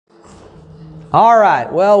All right.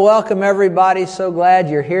 Well, welcome everybody. So glad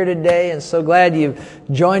you're here today and so glad you've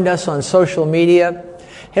joined us on social media.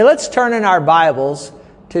 Hey, let's turn in our Bibles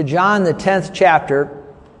to John the 10th chapter.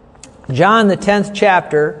 John the 10th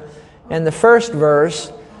chapter and the first verse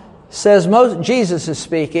says, Jesus is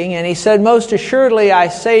speaking, and he said, "Most assuredly I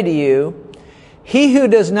say to you, he who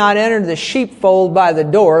does not enter the sheepfold by the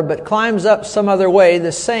door, but climbs up some other way,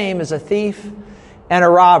 the same is a thief and a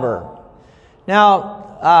robber." Now,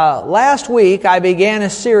 last week I began a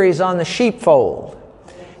series on the sheepfold.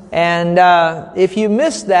 And if you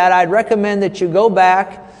missed that, I'd recommend that you go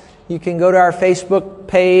back. You can go to our Facebook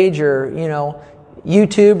page or,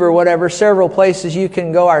 YouTube or whatever, several places you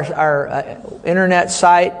can go. Our internet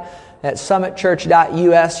site at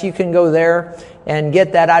summitchurch.us, you can go there and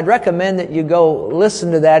get that. I'd recommend that you go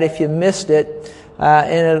listen to that if you missed it,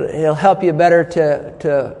 and it'll help you better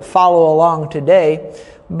to follow along today.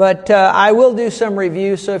 But I will do some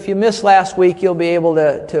reviews, so if you missed last week, you'll be able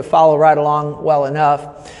to follow right along well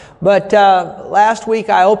enough. But last week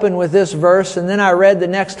I opened with this verse, and then I read the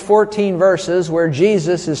next 14 verses where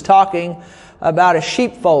Jesus is talking about a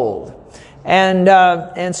sheepfold. And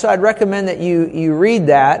so I'd recommend that you read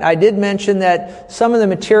that. I did mention that some of the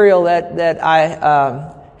material that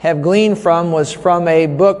I have gleaned from was from a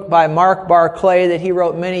book by Mark Barclay that he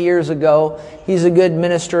wrote many years ago. He's a good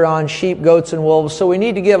minister on sheep, goats, and wolves. So we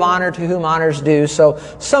need to give honor to whom honor's due. So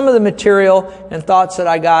some of the material and thoughts that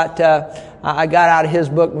I got out of his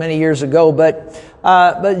book many years ago.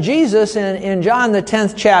 But Jesus in John the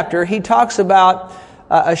 10th chapter, he talks about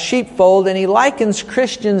a sheepfold, and he likens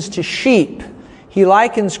Christians to sheep. He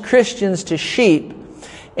likens Christians to sheep.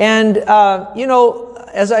 And,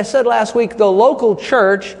 as I said last week, the local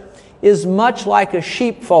church is much like a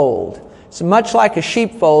sheepfold. It's much like a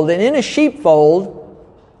sheepfold. And in a sheepfold,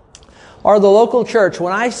 or the local church,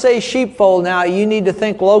 when I say sheepfold now, you need to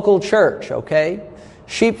think local church, okay?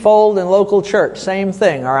 Sheepfold and local church, same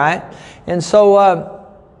thing, all right? And so,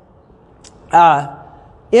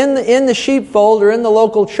 in the sheepfold or in the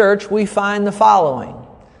local church, we find the following,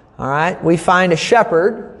 all right? We find a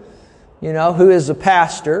shepherd, who is a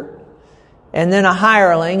pastor. And then a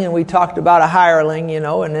hireling, and we talked about a hireling,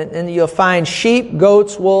 and you'll find sheep,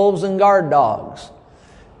 goats, wolves, and guard dogs.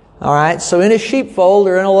 All right, so in a sheepfold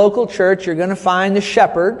or in a local church, you're going to find the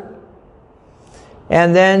shepherd.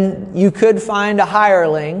 And then you could find a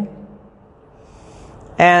hireling.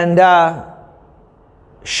 And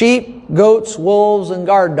sheep, goats, wolves, and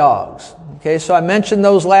guard dogs. Okay, so I mentioned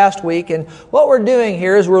those last week. And what we're doing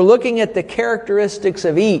here is we're looking at the characteristics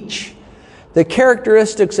of each. The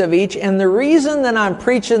characteristics of each. And the reason that I'm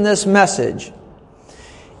preaching this message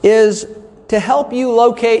is to help you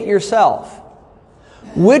locate yourself.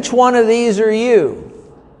 Which one of these are you?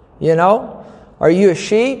 Are you a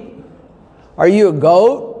sheep? Are you a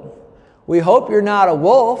goat? We hope you're not a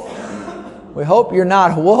wolf. We hope you're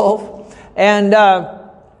not a wolf. And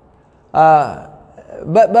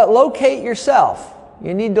but locate yourself.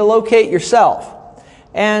 You need to locate yourself.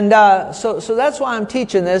 And so that's why I'm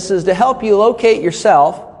teaching this, is to help you locate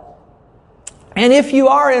yourself. And if you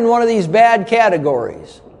are in one of these bad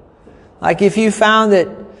categories, like if you found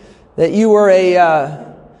that you were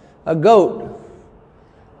a goat,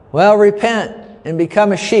 well, repent and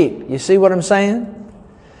become a sheep. You see what I'm saying?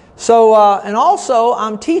 So, and also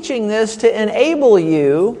I'm teaching this to enable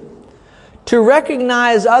you to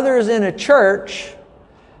recognize others in a church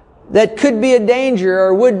that could be a danger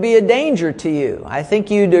or would be a danger to you. I think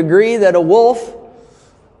you'd agree that a wolf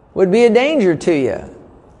would be a danger to you.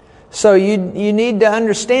 So you need to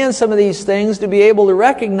understand some of these things to be able to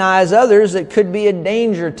recognize others that could be a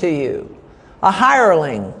danger to you. A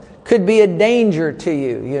hireling could be a danger to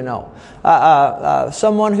you,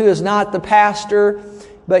 Someone who is not the pastor,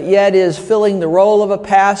 but yet is filling the role of a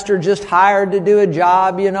pastor, just hired to do a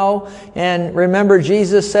job, And remember,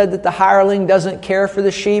 Jesus said that the hireling doesn't care for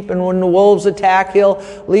the sheep, and when the wolves attack, he'll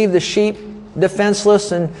leave the sheep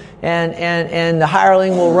defenseless, and the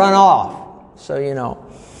hireling will run off. So,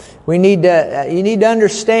 you need to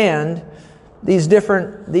understand these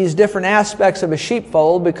different aspects of a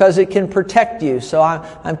sheepfold, because it can protect you. So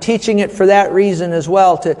I'm teaching it for that reason as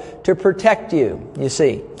well, to protect you, you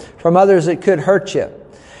see, from others that could hurt you.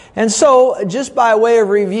 And so, just by way of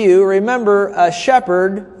review, remember a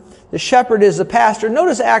shepherd. The shepherd is the pastor.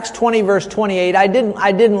 Notice Acts 20, verse 28. I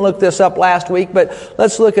didn't look this up last week, but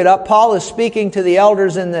let's look it up. Paul is speaking to the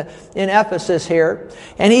elders in Ephesus here,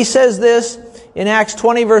 and he says this in Acts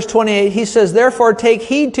 20, verse 28. He says, "Therefore take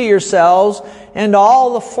heed to yourselves and to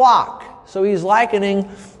all the flock." So he's likening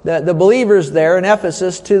the believers there in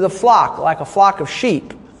Ephesus to the flock, like a flock of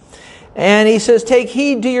sheep. And he says, "Take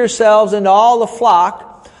heed to yourselves and to all the flock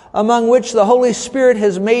among which the Holy Spirit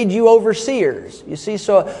has made you overseers. You see,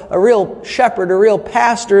 so a real shepherd, a real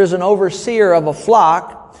pastor is an overseer of a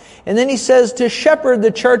flock. And then he says to shepherd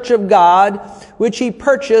the church of God, which he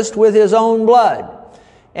purchased with his own blood.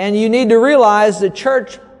 And you need to realize the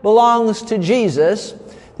church belongs to Jesus.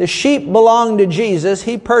 The sheep belong to Jesus.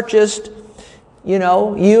 He purchased,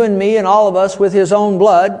 you and me and all of us with his own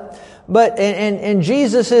blood. But, and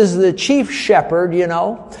Jesus is the chief shepherd,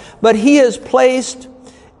 But he has placed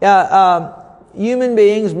human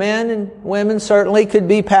beings, men and women certainly could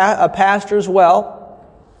be a pastor as well.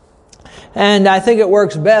 And I think it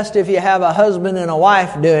works best if you have a husband and a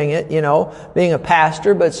wife doing it, being a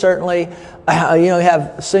pastor. But certainly, you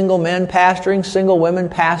have single men pastoring, single women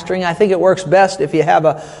pastoring. I think it works best if you have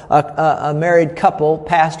a married couple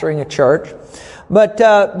pastoring a church. But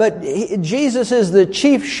Jesus is the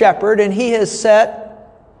chief shepherd, and he has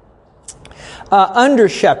set under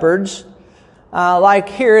shepherds. Like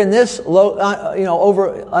here in this,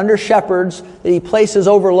 over under shepherds that he places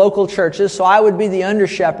over local churches. So I would be the under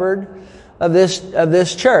shepherd of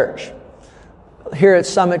this church here at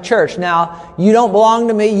Summit Church. Now, you don't belong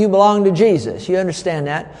to me; you belong to Jesus. You understand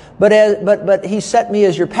that? But he set me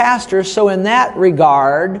as your pastor, so in that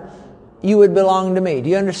regard, you would belong to me. Do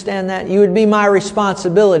you understand that? You would be my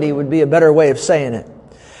responsibility. Would be a better way of saying it.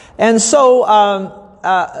 And so.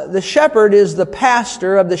 The shepherd is the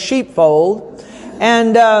pastor of the sheepfold.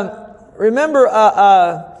 And remember,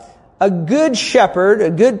 a good shepherd, a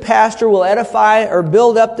good pastor will edify or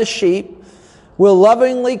build up the sheep, will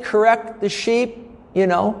lovingly correct the sheep,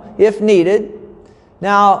 if needed.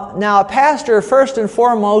 Now a pastor, first and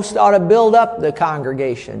foremost, ought to build up the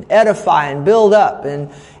congregation, edify and build up and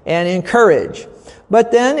encourage.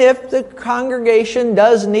 But then if the congregation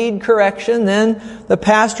does need correction, then the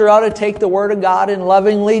pastor ought to take the Word of God and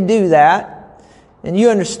lovingly do that. And you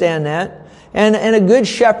understand that. And a good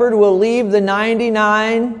shepherd will leave the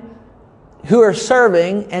 99 who are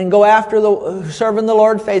serving and go after serving the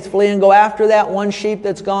Lord faithfully and go after that one sheep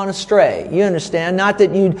that's gone astray. You understand? Not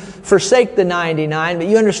that you'd forsake the 99, but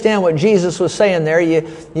you understand what Jesus was saying there.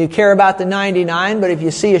 You care about the 99, but if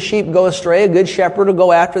you see a sheep go astray, a good shepherd will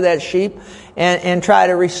go after that sheep and try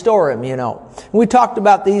to restore him, We talked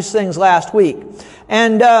about these things last week.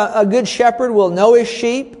 And a good shepherd will know his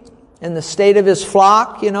sheep and the state of his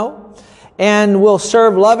flock, and will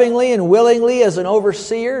serve lovingly and willingly as an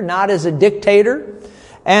overseer, not as a dictator,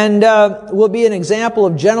 and will be an example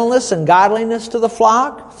of gentleness and godliness to the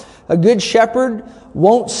flock. A good shepherd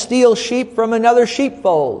won't steal sheep from another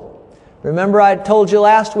sheepfold. Remember I told you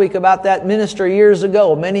last week about that minister years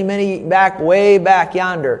ago, way back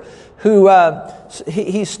yonder, who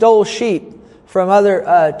he stole sheep from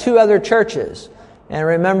two other churches. And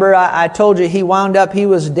remember I told you he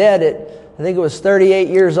was dead at, I think it was 38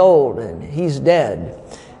 years old, and he's dead.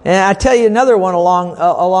 And I tell you another one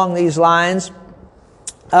along these lines.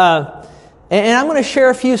 And I'm going to share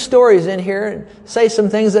a few stories in here and say some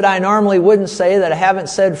things that I normally wouldn't say, that I haven't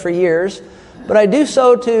said for years. But I do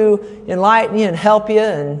so to enlighten you and help you,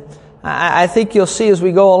 and I think you'll see as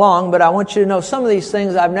we go along. But I want you to know some of these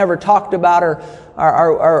things I've never talked about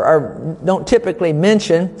or don't typically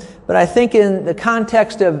mention. But I think in the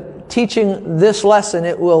context of teaching this lesson,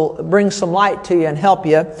 it will bring some light to you and help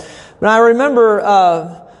you. But I remember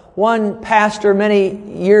one pastor many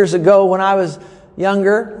years ago when I was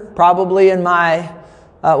younger, probably in my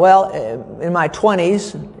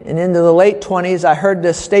 20s and into the late 20s, I heard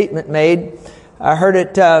this statement made. I heard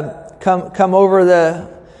it come over the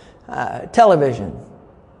television.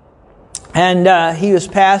 And he was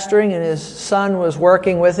pastoring, and his son was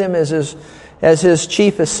working with him as his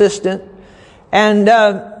chief assistant. And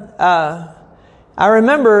I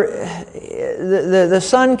remember the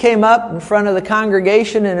son came up in front of the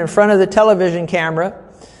congregation and in front of the television camera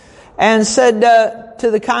and said to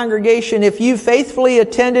the congregation, "If you faithfully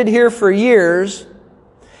attended here for years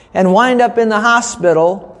and wind up in the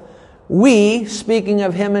hospital, we," speaking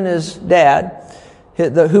of him and his dad,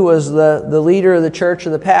 who was the leader of the church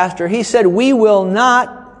or the pastor, he said, "We will not,"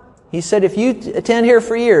 he said, "if you attend here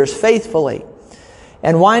for years faithfully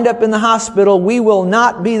and wind up in the hospital, we will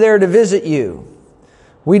not be there to visit you.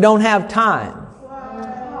 We don't have time.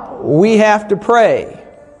 We have to pray."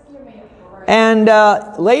 And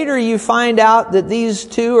later you find out that these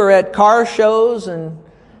two are at car shows and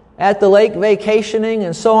at the lake vacationing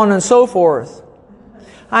and so on and so forth.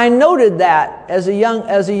 I noted that as a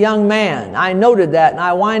young man. I noted that, and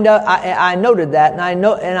I noted that,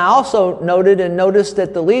 and I also noted and noticed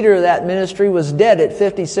that the leader of that ministry was dead at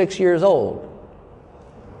 56 years old.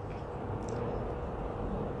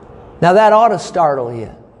 Now that ought to startle you.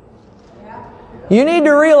 You need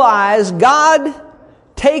to realize God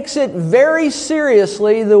takes it very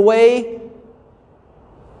seriously the way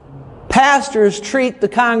pastors treat the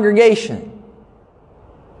congregation.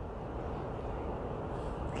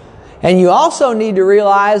 And you also need to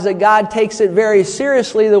realize that God takes it very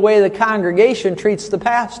seriously the way the congregation treats the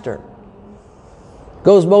pastor.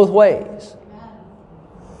 Goes both ways.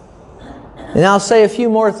 And I'll say a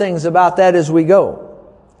few more things about that as we go.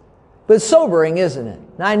 But it's sobering, isn't it?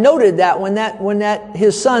 And I noted that when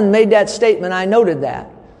his son made that statement, I noted that.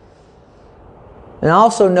 And I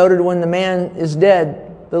also noted when the man is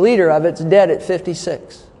dead, the leader of it's dead at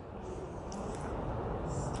 56.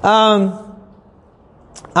 I'm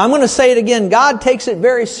going to say it again. God takes it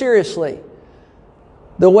very seriously,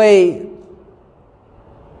 the way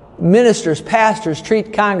ministers, pastors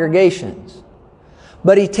treat congregations.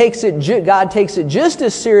 But God takes it just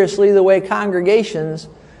as seriously the way congregations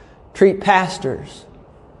treat pastors.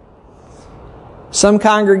 Some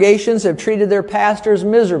congregations have treated their pastors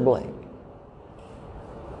miserably.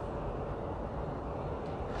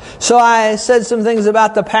 So I said some things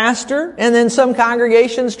about the pastor, and then some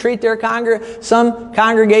congregations treat their pastor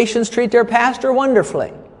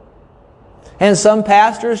wonderfully. And some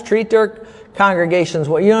pastors treat their congregations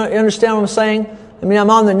well. You understand what I'm saying? I mean,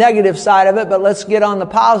 I'm on the negative side of it, but let's get on the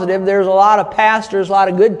positive. There's a lot of pastors, a lot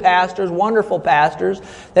of good pastors, wonderful pastors,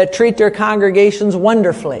 that treat their congregations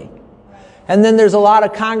wonderfully. And then there's a lot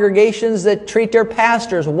of congregations that treat their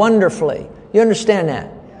pastors wonderfully. You understand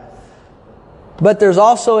that? But there's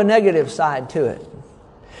also a negative side to it.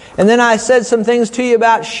 And then I said some things to you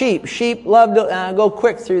about sheep. Sheep love to, I'll go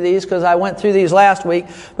quick through these because I went through these last week,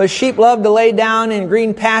 but sheep love to lay down in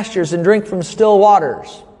green pastures and drink from still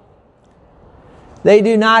waters. They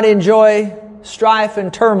do not enjoy strife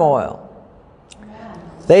and turmoil.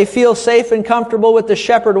 They feel safe and comfortable with the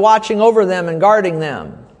shepherd watching over them and guarding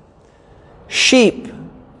them. Sheep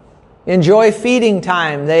enjoy feeding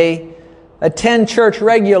time. They attend church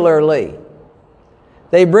regularly.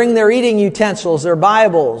 They bring their eating utensils, their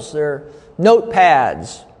Bibles, their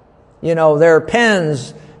notepads, their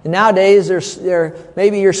pens. And nowadays, they're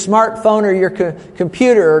maybe your smartphone or your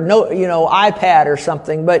computer or iPad or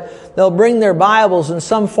something, but they'll bring their Bibles in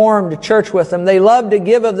some form to church with them. They love to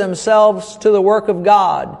give of themselves to the work of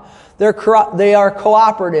God. They are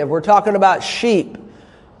cooperative. We're talking about sheep.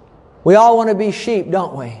 We all want to be sheep,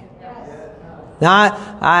 don't we? Now,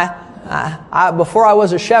 before I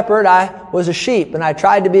was a shepherd, I was a sheep, and I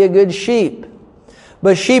tried to be a good sheep.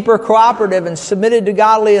 But sheep are cooperative and submitted to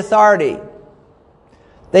godly authority.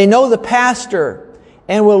 They know the pastor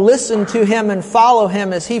and will listen to him and follow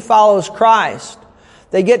him as he follows Christ.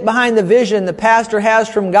 They get behind the vision the pastor has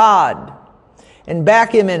from God and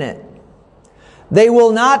back him in it. They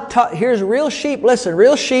will not talk. Here's real sheep. Listen,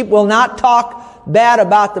 real sheep will not talk bad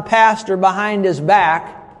about the pastor behind his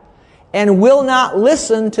back, and will not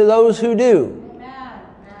listen to those who do.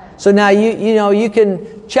 So now you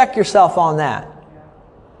can check yourself on that.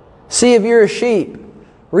 See if you're a sheep.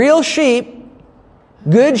 Real sheep,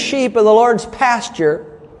 good sheep of the Lord's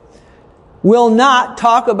pasture, will not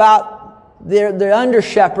talk about the under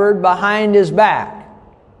shepherd behind his back.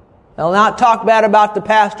 They'll not talk bad about the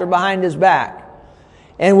pastor behind his back,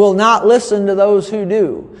 and will not listen to those who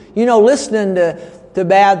do. Listening to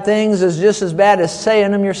bad things is just as bad as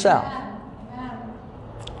saying them yourself.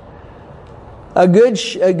 A good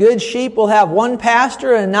sheep will have one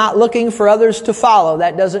pastor and not looking for others to follow.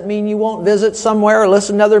 That doesn't mean you won't visit somewhere or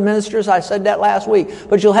listen to other ministers. I said that last week.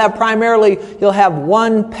 But you'll have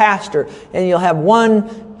one pastor and you'll have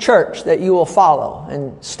one church that you will follow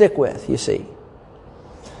and stick with, you see.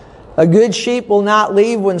 A good sheep will not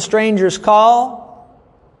leave when strangers call.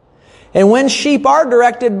 And when sheep are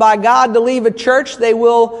directed by God to leave a church, they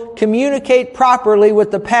will communicate properly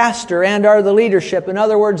with the pastor and or the leadership. In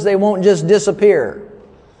other words, they won't just disappear.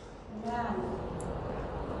 Yeah.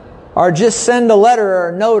 Or just send a letter or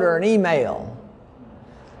a note or an email.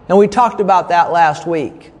 And we talked about that last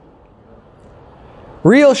week.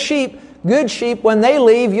 Real sheep, good sheep, when they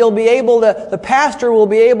leave, the pastor will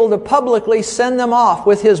be able to publicly send them off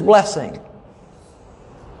with his blessing.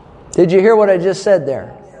 Did you hear what I just said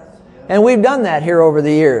there? And we've done that here over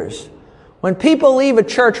the years. When people leave a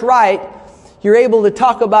church right, you're able to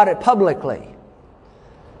talk about it publicly.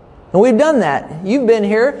 And we've done that. You've been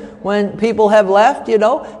here when people have left, and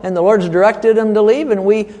the Lord's directed them to leave, and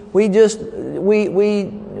we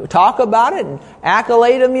talk about it and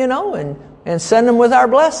accolade them, and send them with our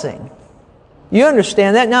blessing. You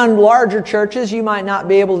understand that. Now in larger churches, you might not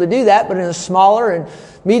be able to do that, but in a smaller and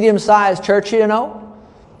medium-sized church,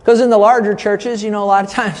 because in the larger churches, a lot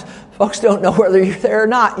of times folks don't know whether you're there or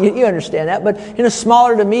not. You understand that. But in a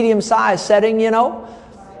smaller to medium-sized setting,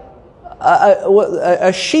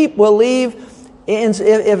 a sheep will leave.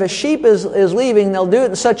 If a sheep is leaving, they'll do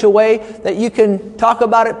it in such a way that you can talk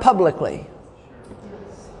about it publicly.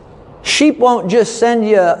 Sheep won't just send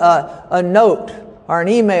you a note or an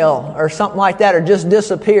email or something like that, or just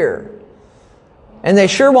disappear. And they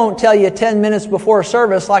sure won't tell you 10 minutes before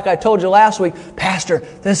service, like I told you last week, Pastor,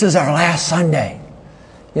 this is our last Sunday.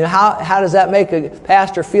 You know, how does that make a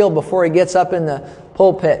pastor feel before he gets up in the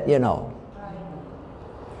pulpit, you know?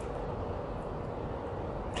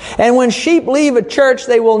 And when sheep leave a church,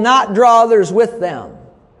 they will not draw others with them.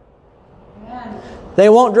 They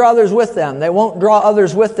won't draw others with them. They won't draw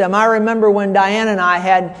others with them. I remember when Diane and I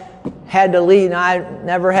had to leave, and I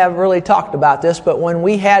never have really talked about this, but when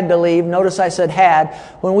we had to leave, notice I said had,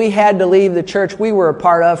 when we had to leave the church we were a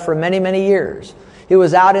part of for many, many years. It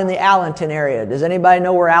was out in the Allenton area. Does anybody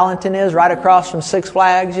know where Allenton is? Right across from Six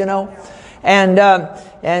Flags, you know? And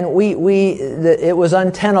it was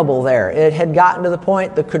untenable there. It had gotten to the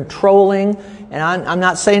point, the controlling, and I'm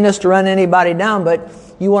not saying this to run anybody down, but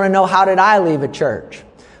you want to know, how did I leave a church?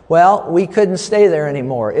 Well, we couldn't stay there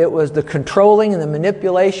anymore. It was the controlling and the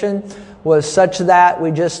manipulation was such that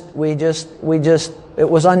it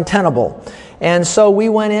was untenable. And so we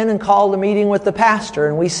went in and called a meeting with the pastor,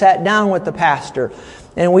 and we sat down with the pastor,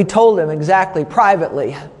 and we told him exactly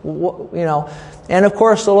privately, you know. And of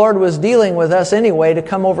course, the Lord was dealing with us anyway to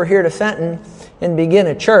come over here to Fenton and begin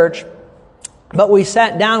a church. But we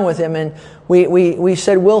sat down with him, and we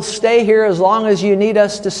said, we'll stay here as long as you need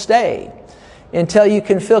us to stay, until you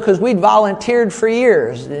can feel, because we'd volunteered for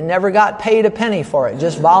years and never got paid a penny for it,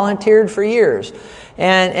 just volunteered for years.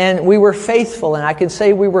 And we were faithful, and I could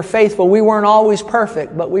say we were faithful. We weren't always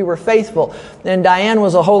perfect, but we were faithful. And Diane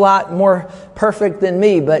was a whole lot more perfect than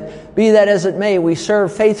me, but be that as it may, we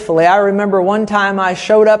served faithfully. I remember one time I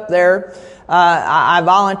showed up there, I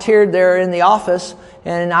volunteered there in the office,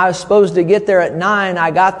 and I was supposed to get there at 9. I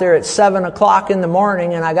got there at 7 o'clock in the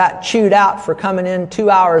morning, and I got chewed out for coming in 2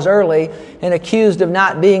 hours early and accused of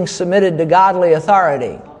not being submitted to godly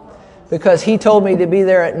authority, because he told me to be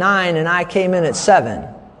there at 9 and I came in at 7.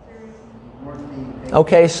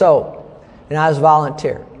 Okay, and I was a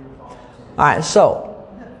volunteer. All right,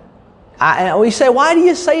 and we say, why do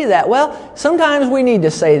you say that? Well, sometimes we need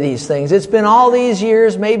to say these things. It's been all these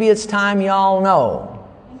years, maybe it's time y'all know.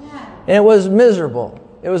 And it was miserable.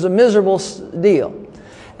 It was a miserable deal.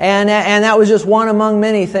 And that was just one among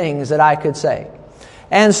many things that I could say.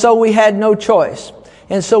 And so we had no choice.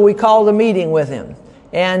 And so we called a meeting with him.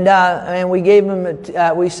 And we gave him,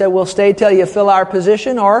 we said, we'll stay till you fill our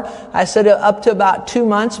position. Or I said up to about 2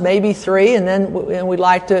 months, maybe 3, and then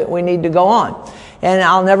we need to go on. And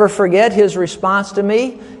I'll never forget his response to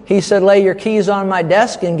me. He said, lay your keys on my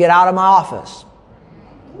desk and get out of my office.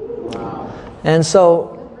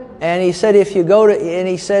 And he said, if you go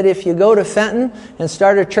to Fenton and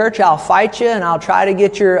start a church, I'll fight you, and I'll try to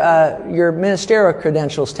get your ministerial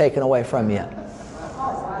credentials taken away from you.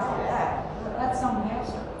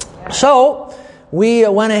 So we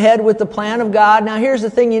went ahead with the plan of God. Now here's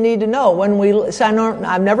the thing you need to know.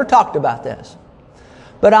 I've never talked about this,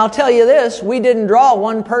 but I'll tell you this: we didn't draw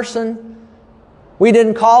one person. We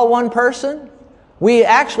didn't call one person. We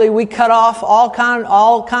cut off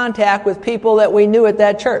all contact with people that we knew at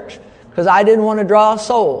that church, because I didn't want to draw a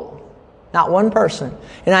soul, not one person.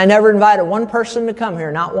 And I never invited one person to come here,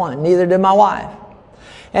 not one. Neither did my wife.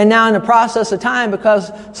 And now in the process of time, because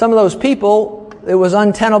some of those people, it was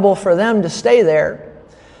untenable for them to stay there,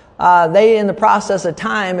 in the process of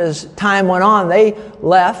time, as time went on, they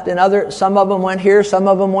left, and some of them went here, some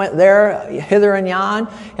of them went there, hither and yon,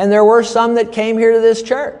 and there were some that came here to this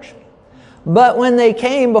church. But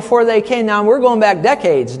before they came, now we're going back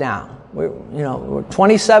decades now. We're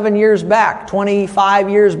 27 years back, 25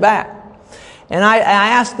 years back. And I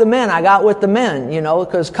asked the men, I got with the men,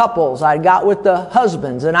 because couples, I got with the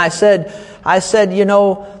husbands, and I said,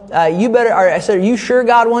 you better, I said, are you sure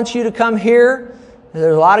God wants you to come here?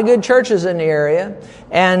 There's a lot of good churches in the area,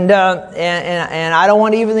 and I don't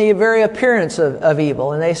want even the very appearance of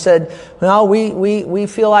evil. And they said, no, we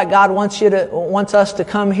feel like God wants us to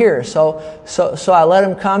come here. So I let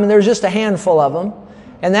them come, and there's just a handful of them.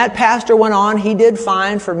 And that pastor went on. He did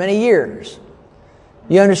fine for many years.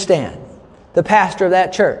 You understand? The pastor of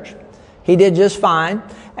that church, he did just fine.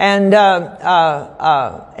 And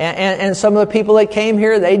some of the people that came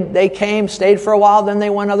here, they came, stayed for a while, then they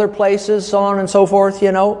went other places, so on and so forth,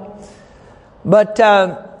 But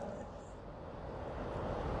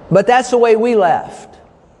that's the way we left.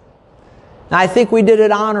 And I think we did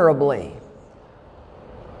it honorably.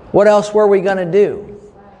 What else were we going to do?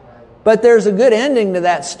 But there's a good ending to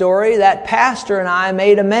that story. That pastor and I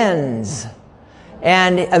made amends.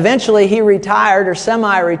 And eventually he retired or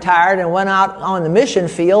semi-retired and went out on the mission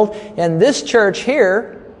field. And this church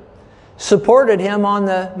here supported him on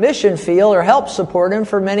the mission field, or helped support him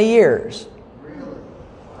for many years.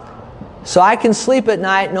 So I can sleep at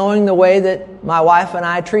night knowing the way that my wife and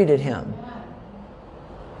I treated him.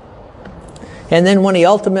 And then when he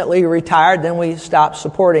ultimately retired, then we stopped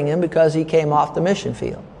supporting him because he came off the mission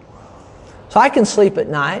field. So I can sleep at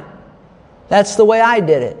night. That's the way I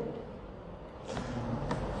did it.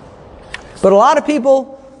 But a lot of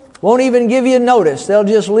people won't even give you notice. They'll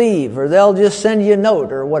just leave, or they'll just send you a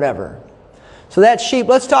note or whatever. So that's sheep.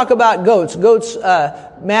 Let's talk about goats. Goats,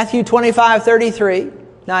 Matthew 25:33.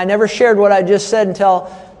 Now, I never shared what I just said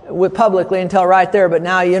publicly until right there, but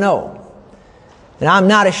now you know. And I'm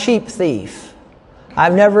not a sheep thief.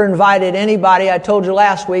 I've never invited anybody, I told you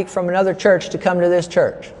last week, from another church to come to this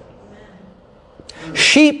church.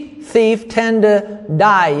 Sheep thief tend to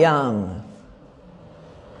die young.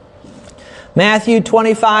 Matthew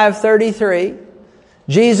 25:33.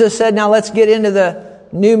 Jesus said, now let's get into the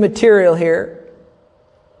new material here.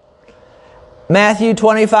 Matthew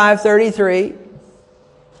 25:33.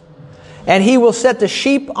 And he will set the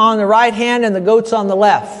sheep on the right hand and the goats on the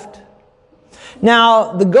left.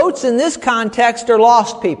 Now, the goats in this context are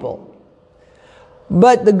lost people.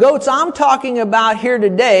 But the goats I'm talking about here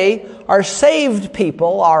today are saved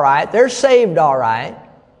people, all right. They're saved, all right.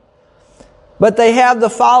 But they have the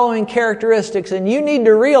following characteristics. And you need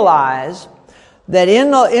to realize that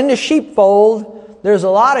in the sheepfold, there's a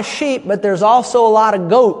lot of sheep, but there's also a lot of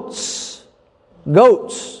goats.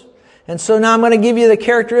 Goats. And so now I'm going to give you the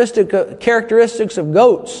characteristics of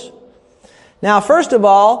goats. Now, first of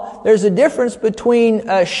all, there's a difference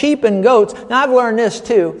between sheep and goats. Now, I've learned this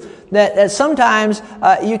too, that sometimes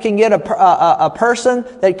you can get a person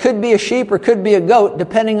that could be a sheep or could be a goat,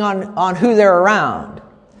 depending on who they're around.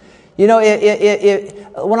 You know,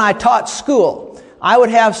 when I taught school, I would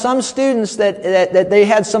have some students that they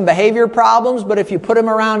had some behavior problems, but if you put them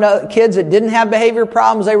around kids that didn't have behavior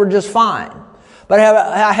problems, they were just fine. But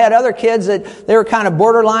I had other kids that they were kind of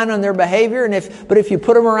borderline on their behavior, but if you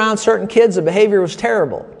put them around certain kids, the behavior was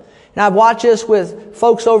terrible. And I've watched this with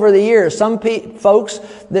folks over the years. Some folks,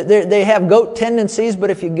 they have goat tendencies, but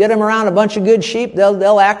if you get them around a bunch of good sheep,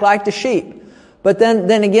 they'll act like the sheep. But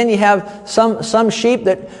then again, you have some sheep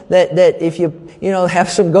that if you have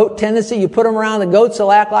some goat tendency, you put them around the goats,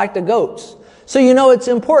 they'll act like the goats. So it's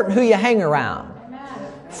important who you hang around.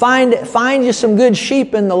 Find you some good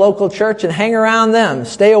sheep in the local church and hang around them.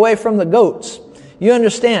 Stay away from the goats. You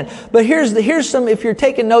understand? But here's some, if you're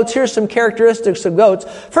taking notes, here's some characteristics of goats.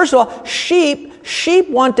 First of all, sheep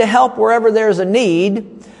want to help wherever there's a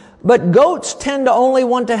need, but goats tend to only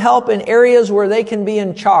want to help in areas where they can be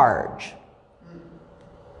in charge.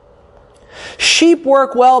 Sheep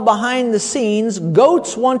work well behind the scenes.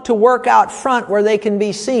 Goats want to work out front where they can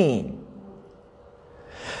be seen.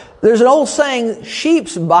 There's an old saying,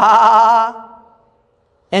 sheep's baa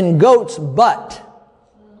and goats butt.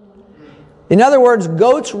 In other words,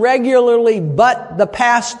 goats regularly butt the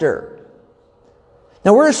pastor.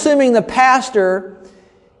 Now we're assuming the pastor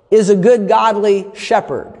is a good godly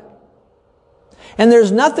shepherd. And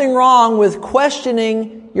there's nothing wrong with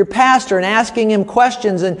questioning your pastor and asking him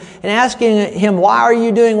questions and asking him, why are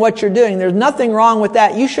you doing what you're doing? There's nothing wrong with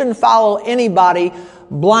that. You shouldn't follow anybody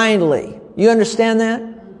blindly. You understand that?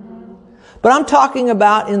 But I'm talking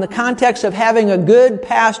about in the context of having a good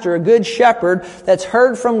pastor, a good shepherd that's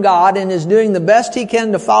heard from God and is doing the best he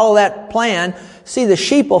can to follow that plan. See, the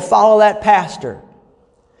sheep will follow that pastor.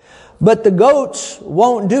 But the goats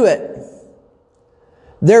won't do it.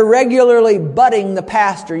 They're regularly butting the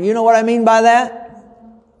pastor. You know what I mean by that?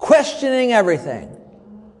 Questioning everything.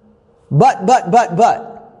 But.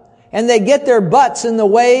 And they get their butts in the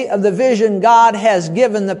way of the vision God has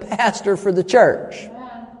given the pastor for the church.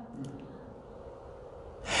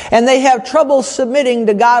 And they have trouble submitting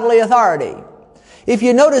to godly authority. If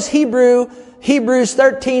you notice Hebrews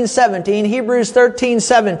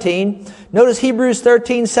 13:17, notice Hebrews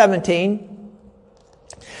 13:17.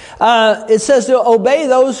 It says to obey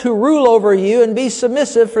those who rule over you and be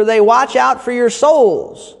submissive, for they watch out for your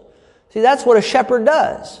souls. See, that's what a shepherd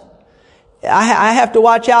does. I have to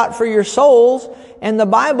watch out for your souls, and the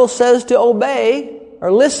Bible says to obey or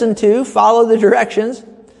listen to, follow the directions.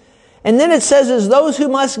 And then it says, as those who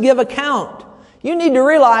must give account. You need to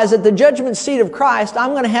realize at the judgment seat of Christ,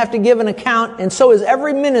 I'm going to have to give an account, and so is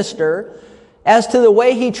every minister, as to the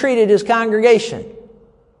way he treated his congregation.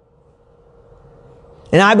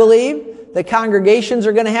 And I believe that congregations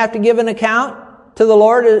are going to have to give an account to the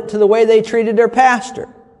Lord, to the way they treated their pastor.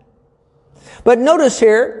 But notice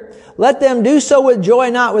here, let them do so with joy,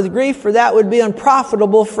 not with grief, for that would be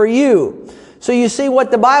unprofitable for you. So you see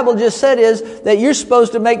what the Bible just said is that you're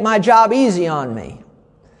supposed to make my job easy on me.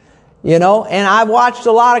 You know, and I've watched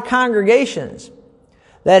a lot of congregations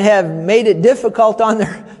that have made it difficult on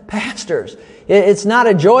their pastors. It's not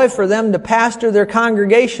a joy for them to pastor their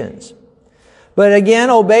congregations. But again,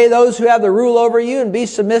 obey those who have the rule over you and be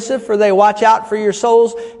submissive, for they watch out for your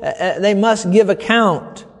souls. They must give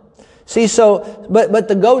account. See, so, but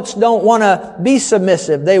the goats don't want to be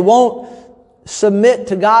submissive. They won't submit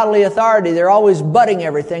to godly authority. They're always butting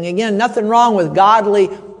everything. Again, nothing wrong with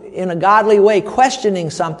in a godly way, questioning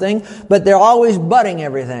something, but they're always butting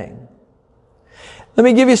everything. Let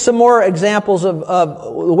me give you some more examples of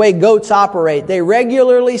the way goats operate. They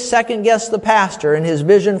regularly second-guess the pastor and his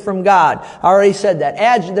vision from God. I already said that.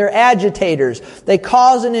 They're agitators. They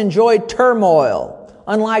cause and enjoy turmoil,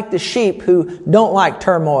 unlike the sheep who don't like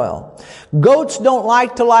turmoil. Goats don't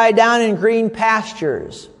like to lie down in green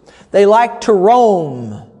pastures. They like to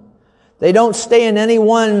roam. They don't stay in any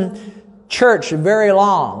one church very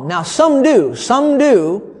long. Now, some do.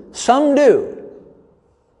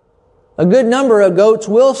 A good number of goats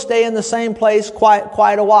will stay in the same place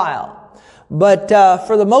quite a while. But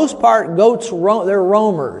for the most part, goats, they're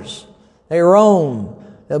roamers. They roam.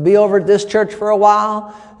 They'll be over at this church for a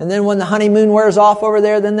while, and then when the honeymoon wears off over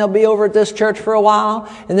there, then they'll be over at this church for a while,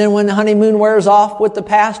 and then when the honeymoon wears off with the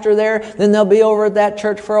pastor there, then they'll be over at that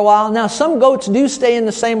church for a while. Now, some goats do stay in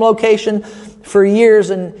the same location for years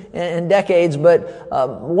and decades, but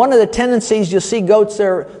one of the tendencies you'll see goats,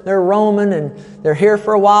 they're roaming, and they're here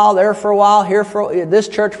for a while, there for a while, here for this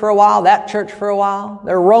church for a while, that church for a while.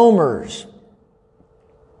 They're roamers.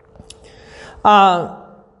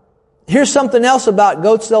 Here's something else about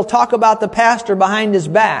goats. They'll talk about the pastor behind his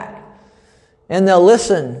back, and they'll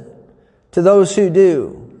listen to those who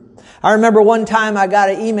do. I remember one time I got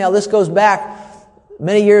an email. This goes back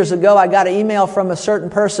many years ago. I got an email from a certain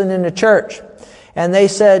person in the church, and they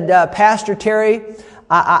said, Pastor Terry,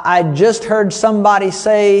 I just heard somebody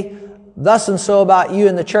say thus and so about you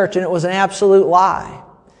in the church, and it was an absolute lie.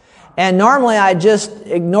 And normally I just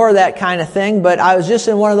ignore that kind of thing, but I was just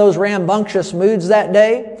in one of those rambunctious moods that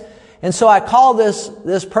day. And so I called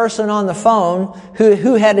this person on the phone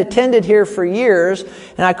who had attended here for years,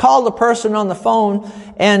 and I called the person on the phone,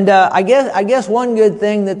 and I guess one good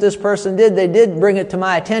thing that this person did, they did bring it to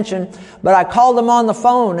my attention, but I called them on the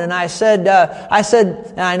phone, and I said,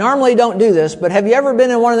 and I normally don't do this, but have you ever been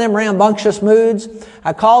in one of them rambunctious moods?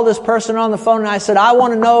 I called this person on the phone, and I said, I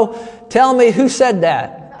want to know, tell me who said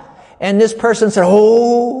that. And this person said,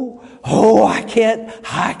 I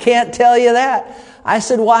can't tell you that. I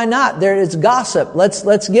said, why not? There is gossip.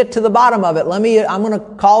 Let's get to the bottom of it. I'm going to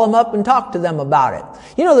call them up and talk to them about it.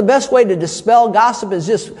 You know, the best way to dispel gossip is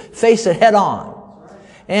just face it head on.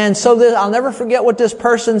 And so I'll never forget what this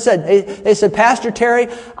person said. They said, Pastor Terry,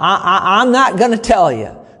 I'm not going to tell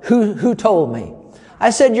you who told me.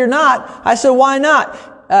 I said, you're not? I said, why not?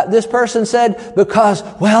 This person said, because,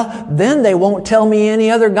 well, then they won't tell me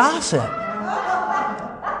any other gossip.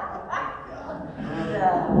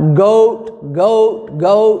 Goat.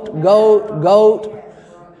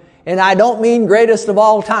 And I don't mean greatest of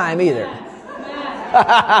all time either.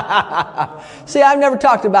 See, I've never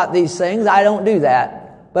talked about these things. I don't do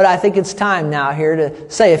that. But I think it's time now here to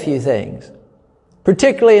say a few things,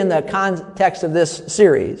 particularly in the context of this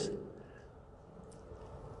series.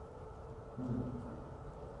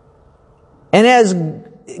 And as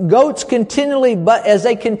goats continually butt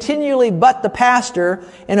the pastor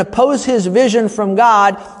and oppose his vision from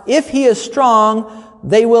God, if he is strong,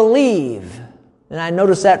 they will leave. And I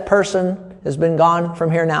notice that person has been gone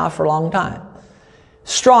from here now for a long time.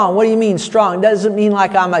 Strong, what do you mean strong? It doesn't mean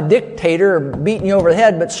like I'm a dictator or beating you over the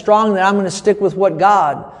head, but strong that I'm going to stick with what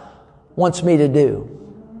God wants me to do.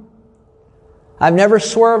 I've never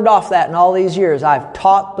swerved off that in all these years. I've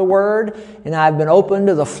taught the Word, and I've been open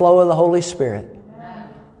to the flow of the Holy Spirit.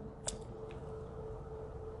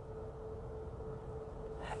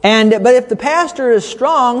 But if the pastor is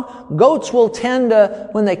strong, goats will tend to,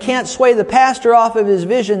 when they can't sway the pastor off of his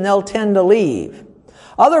vision, they'll tend to leave.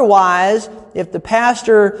 Otherwise, if the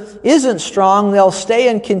pastor isn't strong, they'll stay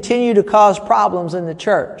and continue to cause problems in the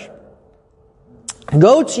church.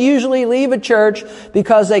 Goats usually leave a church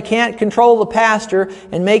because they can't control the pastor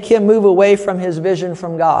and make him move away from his vision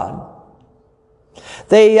from God.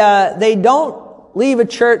 They don't leave a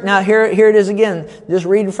church. Now here it is again, just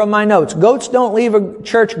reading from my notes. Goats don't leave a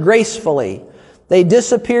church gracefully. They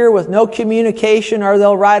disappear with no communication, or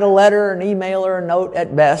they'll write a letter, an email, or a note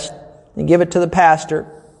at best and give it to the pastor.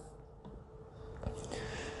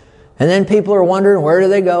 And then people are wondering, where do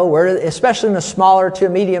they go? Especially in a smaller to a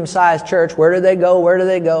medium-sized church, where do they go? Where do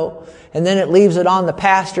they go? And then it leaves it on the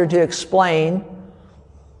pastor to explain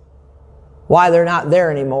why they're not there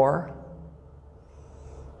anymore.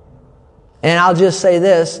 And I'll just say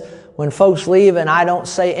this, when folks leave and I don't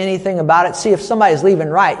say anything about it, see, if somebody's leaving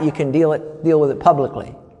right, you can deal with it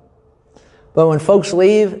publicly. But when folks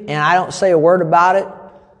leave and I don't say a word about it,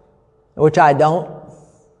 which I don't,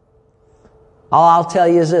 all I'll tell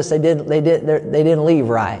you is this, they didn't leave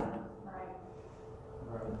right.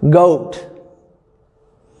 Goat.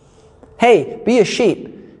 Hey, be a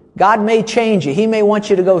sheep. God may change you. He may want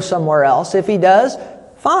you to go somewhere else. If He does,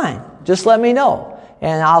 fine. Just let me know.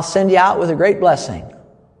 And I'll send you out with a great blessing.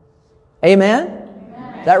 Amen?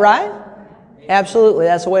 Is that right? Absolutely.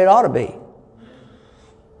 That's the way it ought to be.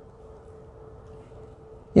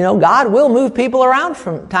 You know, God will move people around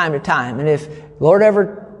from time to time. And if Lord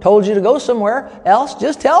ever told you to go somewhere else,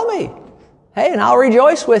 just tell me. Hey, and I'll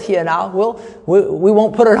rejoice with you. And we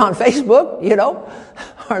won't put it on Facebook, you know,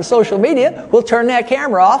 or social media. We'll turn that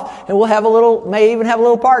camera off and we'll may even have a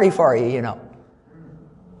little party for you, you know.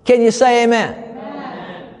 Can you say amen?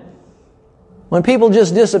 Amen. When people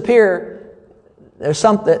just disappear, there's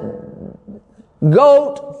something.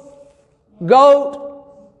 Goat.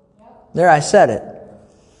 There, I said it.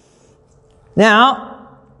 Now,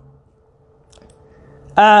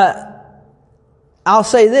 I'll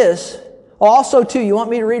say this. Also, too, you want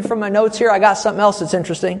me to read from my notes here? I got something else that's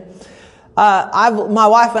interesting. My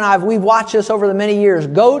wife and I, we've watched this over the many years.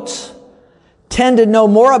 Goats tend to know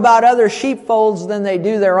more about other sheepfolds than they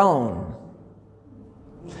do their own.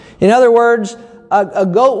 In other words, a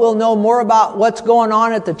goat will know more about what's going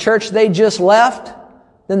on at the church they just left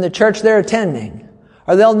than the church they're attending.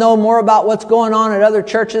 Or they'll know more about what's going on at other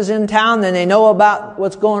churches in town than they know about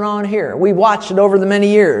what's going on here. We've watched it over the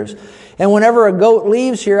many years. And whenever a goat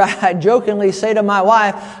leaves here, I jokingly say to my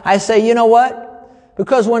wife, I say, you know what?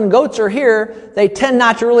 Because when goats are here, they tend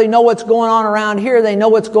not to really know what's going on around here. They know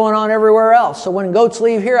what's going on everywhere else. So when goats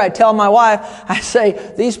leave here, I tell my wife, I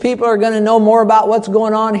say, these people are going to know more about what's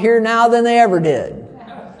going on here now than they ever did.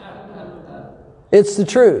 It's the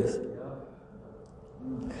truth.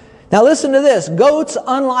 Now listen to this. Goats,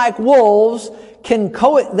 unlike wolves, can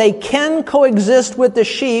coexist with the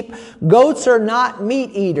sheep. Goats are not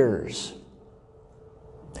meat eaters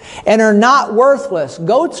and are not worthless.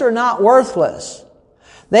 Goats are not worthless.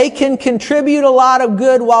 They can contribute a lot of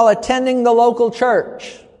good while attending the local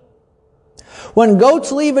church. When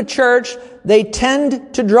goats leave a church, they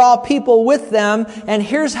tend to draw people with them, and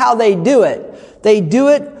here's how they do it. They do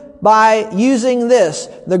it by using this.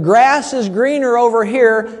 The grass is greener over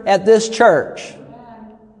here at this church.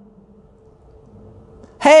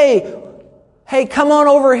 Hey, come on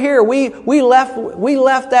over here. We left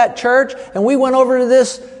that church and we went over to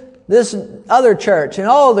this other church. And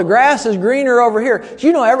the grass is greener over here.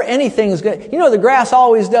 You know, anything is good. You know, the grass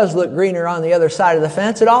always does look greener on the other side of the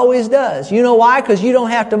fence. It always does. You know why? Because you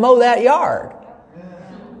don't have to mow that yard.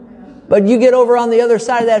 But you get over on the other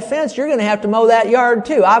side of that fence, you're going to have to mow that yard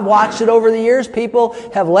too. I've watched it over the years. People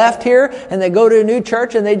have left here and they go to a new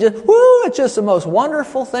church and it's just the most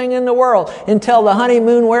wonderful thing in the world until the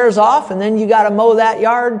honeymoon wears off, and then you got to mow that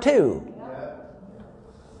yard too.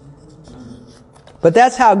 But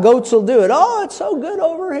that's how goats will do it. Oh, it's so good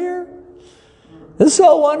over here. It's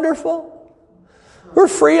so wonderful. We're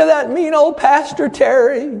free of that mean old Pastor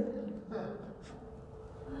Terry.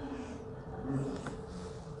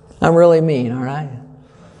 I'm really mean, all right?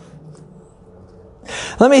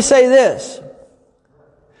 Let me say this.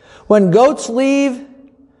 When goats leave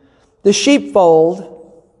the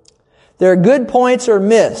sheepfold, their good points are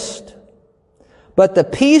missed, but the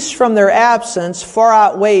peace from their absence far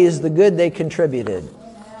outweighs the good they contributed.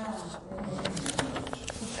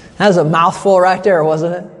 That was a mouthful right there,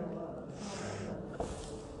 wasn't it?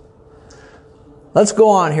 Let's go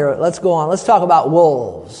on here. Let's talk about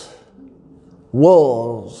wolves.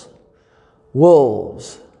 Wolves.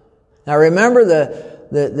 Now remember,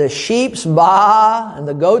 the sheep's baa and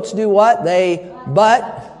the goats do what? They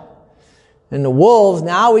butt. And the wolves,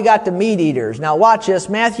 now we got the meat eaters. Now watch this.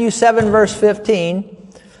 Matthew 7 verse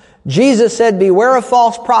 15. Jesus said, beware of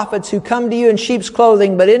false prophets who come to you in sheep's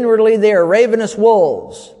clothing, but inwardly they are ravenous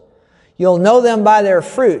wolves. You'll know them by their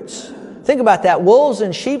fruits. Think about that. Wolves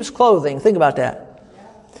in sheep's clothing. Think about that.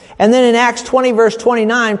 And then in Acts 20 verse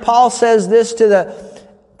 29, Paul says this to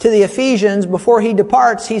the Ephesians before he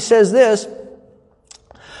departs. He says this,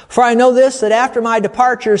 for I know this, that after my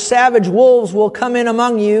departure, savage wolves will come in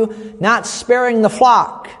among you, not sparing the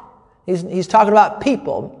flock. He's talking about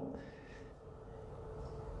people.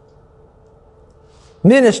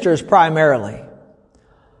 Ministers primarily.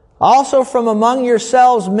 Also from among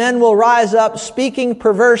yourselves men will rise up speaking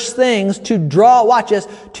perverse things to draw, watch this,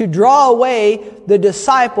 to draw away the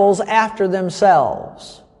disciples after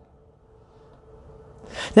themselves.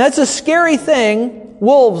 Now it's a scary thing,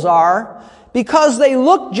 wolves are, because they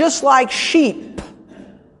look just like sheep.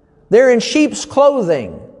 They're in sheep's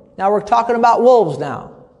clothing. Now we're talking about wolves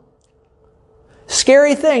now.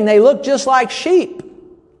 Scary thing, they look just like sheep.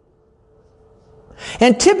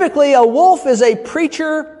 And typically a wolf is a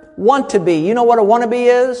preacher want-to-be. You know what a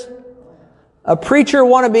wannabe is? A preacher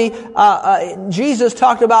wannabe. Jesus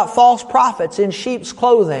talked about false prophets in sheep's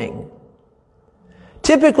clothing.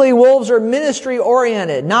 Typically wolves are ministry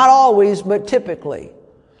oriented. Not always, but typically.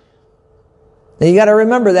 Now you got to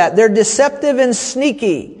remember that. They're deceptive and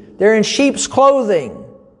sneaky. They're in sheep's clothing.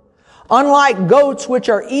 Unlike goats, which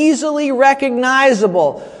are easily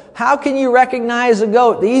recognizable. How can you recognize a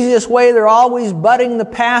goat? The easiest way, they're always butting the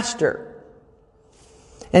pastor.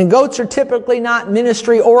 And goats are typically not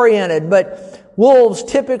ministry oriented, but wolves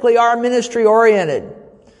typically are ministry oriented.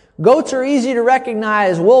 Goats are easy to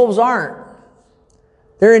recognize, wolves aren't.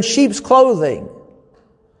 They're in sheep's clothing.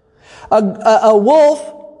 A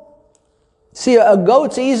wolf, see, a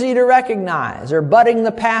goat's easy to recognize. They're butting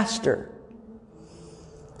the pastor.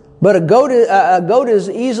 But a goat is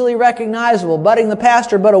easily recognizable, butting the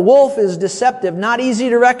pastor. But a wolf is deceptive, not easy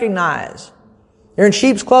to recognize. They're in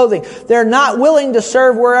sheep's clothing. They're not willing to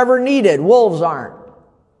serve wherever needed. Wolves aren't.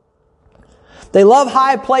 They love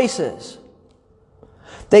high places.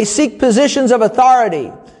 They seek positions of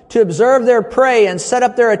authority to observe their prey and set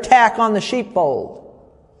up their attack on the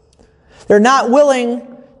sheepfold. They're not willing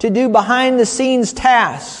to do behind-the-scenes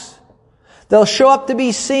tasks. They'll show up to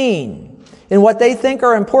be seen in what they think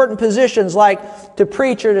are important positions, like to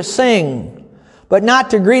preach or to sing, but not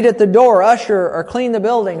to greet at the door, usher, or clean the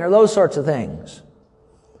building, or those sorts of things.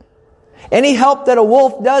 Any help that a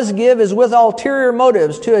wolf does give is with ulterior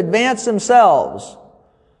motives to advance themselves.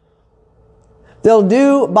 They'll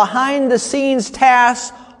do behind-the-scenes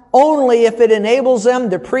tasks only if it enables them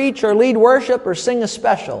to preach or lead worship or sing a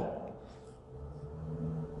special.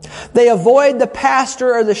 They avoid the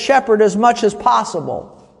pastor or the shepherd as much as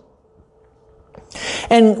possible.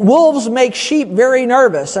 And wolves make sheep very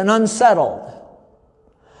nervous and unsettled.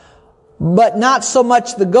 But not so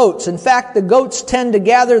much the goats. In fact, the goats tend to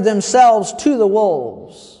gather themselves to the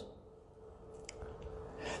wolves.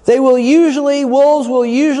 Wolves will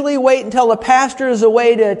usually wait until the pastor is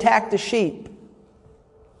away to attack the sheep.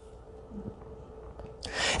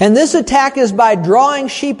 And this attack is by drawing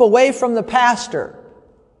sheep away from the pastor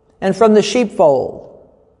and from the sheepfold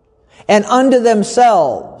and unto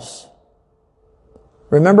themselves.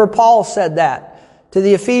 Remember, Paul said that to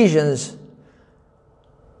the Ephesians,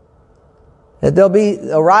 that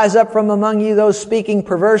they'll rise up from among you those speaking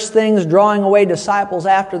perverse things, drawing away disciples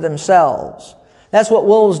after themselves. That's what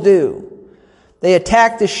wolves do. They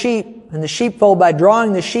attack the sheep and the sheepfold by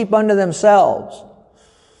drawing the sheep unto themselves.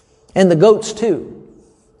 And the goats too.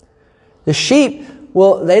 The sheep,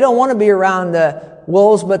 they don't want to be around the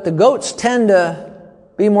wolves, but the goats tend to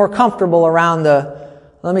be more comfortable around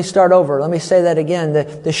let me start over. Let me say that again.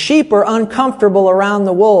 The sheep are uncomfortable around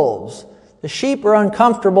the wolves. The sheep are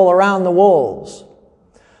uncomfortable around the wolves.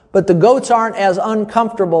 But the goats aren't as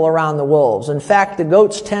uncomfortable around the wolves. In fact, the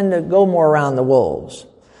goats tend to go more around the wolves.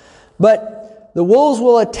 But the wolves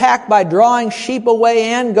will attack by drawing sheep away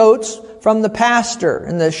and goats from the pastor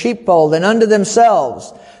and the sheepfold and unto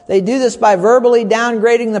themselves. They do this by verbally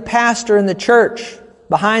downgrading the pastor in the church,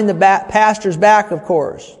 behind the pastor's back, of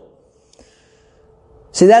course.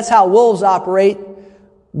 See, that's how wolves operate.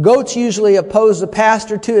 Goats usually oppose the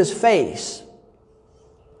pastor to his face.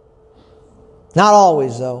 Not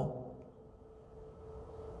always, though.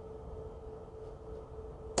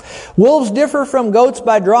 Wolves differ from goats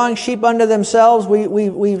by drawing sheep unto themselves.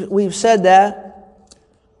 We've said that.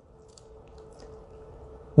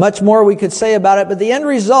 Much more we could say about it, but the end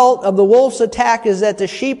result of the wolf's attack is that the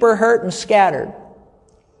sheep are hurt and scattered.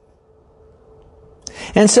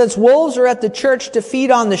 And since wolves are at the church to feed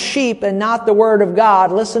on the sheep and not the Word of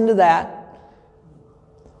God, listen to that.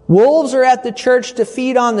 Wolves are at the church to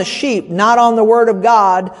feed on the sheep, not on the Word of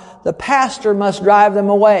God. The pastor must drive them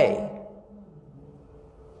away.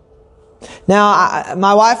 Now,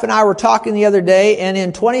 my wife and I were talking the other day, and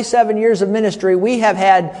in 27 years of ministry, we have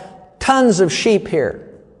had tons of sheep here.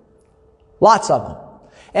 Lots of them.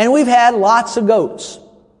 And we've had lots of goats.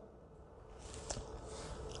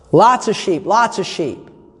 Lots of sheep.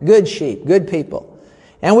 Good people.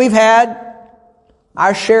 And we've had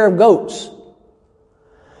our share of goats.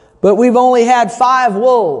 But we've only had 5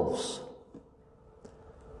 wolves.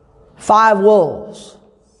 5 wolves.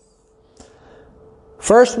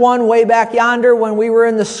 First one way back yonder when we were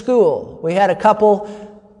in the school. We had a couple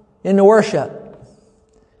in the worship.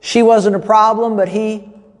 She wasn't a problem, but he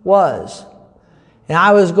was. And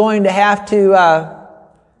I was going to have to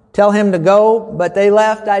tell him to go, but they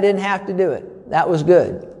left. I didn't have to do it. That was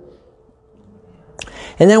good.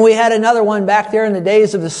 And then we had another one back there in the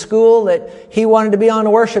days of the school that he wanted to be on the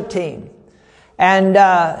worship team. And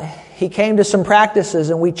he came to some practices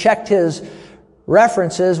and we checked his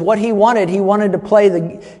references. What he wanted to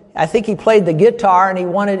play I think he played the guitar and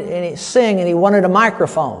he sing and he wanted a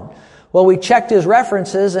microphone. Well, we checked his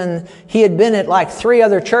references and he had been at like 3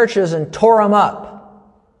 other churches and tore them up.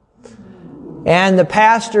 And the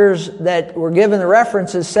pastors that were given the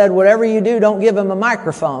references said, whatever you do, don't give him a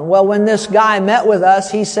microphone. Well, when this guy met with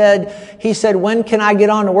us, he said, when can I get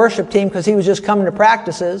on the worship team? Because he was just coming to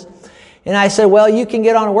practices. And I said, well, you can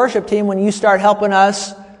get on a worship team when you start helping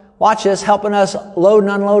us, watch this, helping us load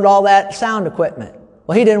and unload all that sound equipment.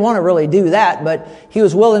 Well, he didn't want to really do that, but he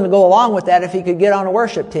was willing to go along with that if he could get on a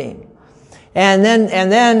worship team. And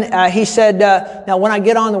then he said, now when I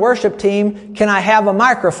get on the worship team, can I have a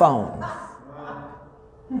microphone?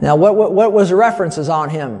 Now, what was the references on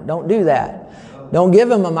him? Don't do that. Don't give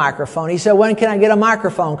him a microphone. He said, when can I get a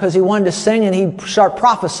microphone? Because he wanted to sing and he'd start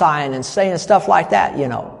prophesying and saying stuff like that, you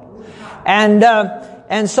know.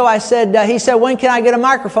 And so I said, he said, when can I get a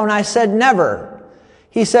microphone? I said, never.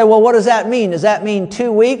 He said, well, what does that mean? Does that mean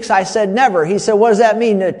 2 weeks? I said, never. He said, what does that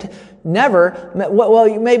mean? Never.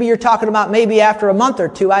 Well, maybe you're talking about maybe after a month or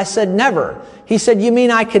 2. I said, never. He said, you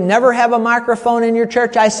mean I can never have a microphone in your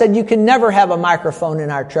church? I said, you can never have a microphone in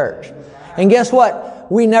our church. And guess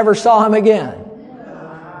what? We never saw him again.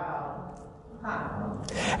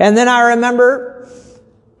 And then I remember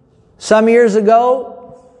some years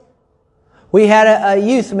ago, we had a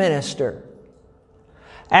youth minister.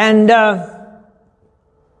 And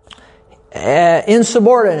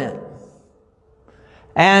insubordinate.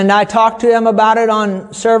 And I talked to him about it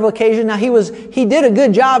on several occasions. Now he did a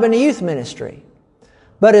good job in the youth ministry.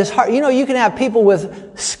 But his heart, you can have people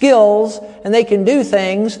with skills and they can do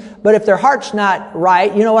things, but if their heart's not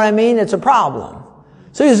right, you know what I mean? It's a problem.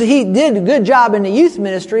 So he did a good job in the youth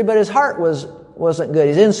ministry, but his heart wasn't good.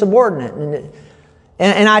 He's insubordinate.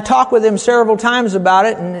 And I talked with him several times about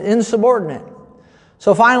it, and insubordinate.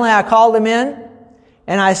 So finally I called him in.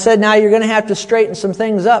 And I said, now you're going to have to straighten some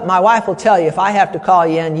things up. My wife will tell you, if I have to call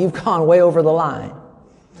you in, you've gone way over the line.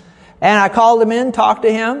 And I called him in, talked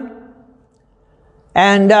to him.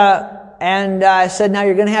 And I said, now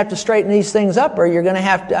you're going to have to straighten these things up or I'm going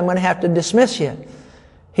to have to dismiss you.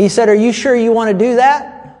 He said, are you sure you want to do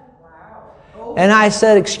that? And I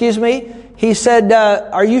said, excuse me? He said,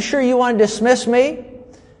 are you sure you want to dismiss me?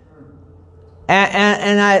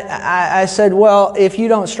 And I said, well, if you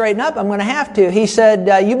don't straighten up, I'm going to have to. He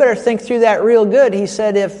said, you better think through that real good. He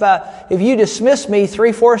said, if you dismiss me,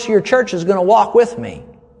 3/4 of your church is going to walk with me.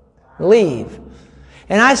 Leave.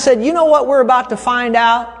 And I said, you know what we're about to find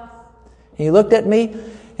out? He looked at me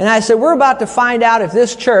and I said, we're about to find out if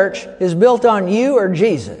this church is built on you or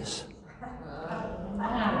Jesus.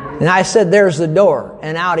 And I said, there's the door.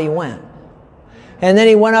 And out he went. And then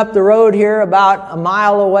he went up the road here about a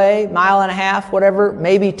mile away, 1.5 miles, whatever,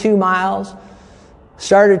 maybe 2 miles.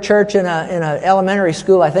 Started church in a elementary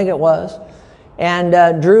school, I think it was.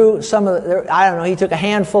 And drew some of he took a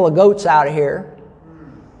handful of goats out of here.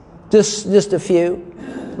 Just a few.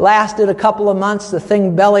 Lasted a couple of months, the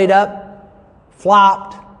thing bellied up,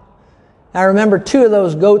 flopped. I remember 2 of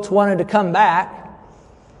those goats wanted to come back.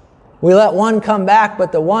 We let one come back,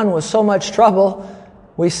 but the one was so much trouble,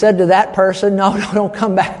 we said to that person, no, don't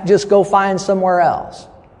come back. Just go find somewhere else.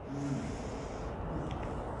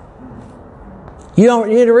 You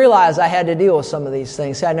need to realize I had to deal with some of these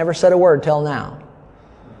things. See, I never said a word till now.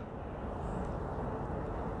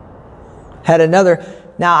 Had another.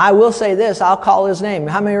 Now, I will say this. I'll call his name.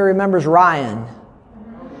 How many remembers Ryan?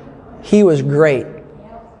 He was great.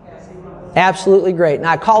 Absolutely great. And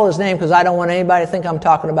I call his name because I don't want anybody to think I'm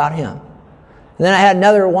talking about him. And then I had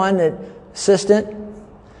another one, assistant.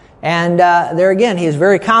 And there again, he is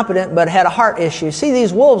very competent, but had a heart issue. See,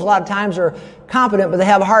 these wolves a lot of times are competent, but they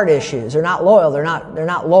have heart issues. They're not loyal. They're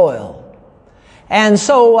not loyal. And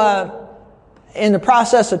so, in the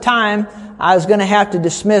process of time, I was going to have to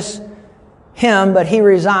dismiss him, but he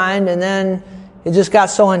resigned, and then it just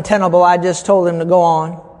got so untenable, I just told him to go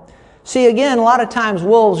on. See, again, a lot of times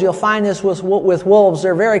wolves, you'll find this with wolves,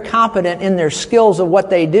 they're very competent in their skills of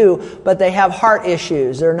what they do, but they have heart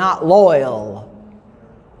issues. They're not loyal.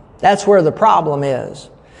 That's where the problem is.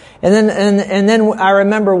 And then I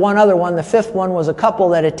remember one other one. The 5th one was a couple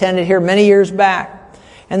that attended here many years back,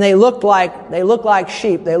 and they looked like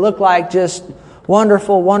sheep. They looked like just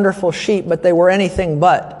wonderful, wonderful sheep, but they were anything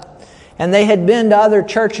but. And they had been to other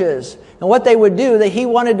churches. And what they would do, he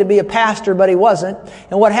wanted to be a pastor, but he wasn't.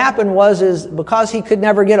 And what happened is because he could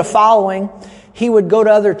never get a following, he would go to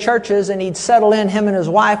other churches and he'd settle in, him and his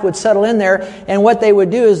wife would settle in there. And what they would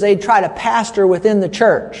do is they'd try to pastor within the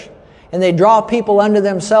church. And they'd draw people unto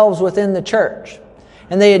themselves within the church.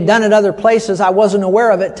 And they had done it other places. I wasn't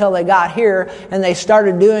aware of it till they got here, and they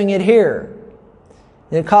started doing it here.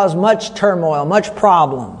 It caused much turmoil, much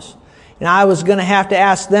problems. And I was going to have to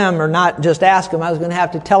ask them, or not just ask them, I was going to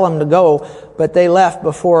have to tell them to go, but they left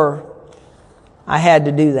before I had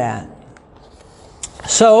to do that.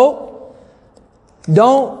 So,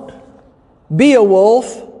 don't be a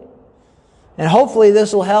wolf, and hopefully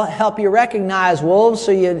this will help you recognize wolves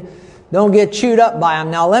so you don't get chewed up by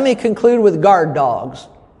them. Now let me conclude with guard dogs.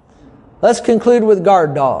 Let's conclude with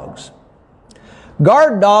guard dogs.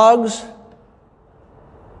 Guard dogs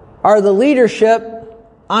are the leadership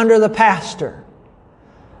under the pastor.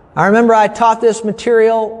 I remember I taught this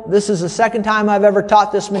material. This is the second time I've ever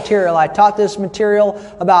taught this material. I taught this material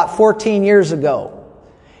about 14 years ago.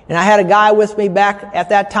 And I had a guy with me back at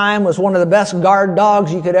that time, was one of the best guard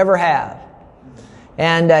dogs you could ever have.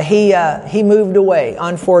 And he moved away,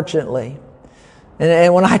 unfortunately.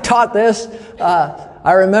 And when I taught this,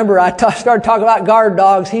 I remember I started talking about guard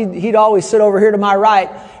dogs. He'd always sit over here to my right.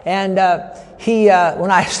 And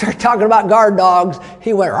when I started talking about guard dogs,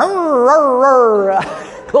 he went, rrr, rrr,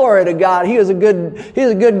 rrr. Glory to God. He's a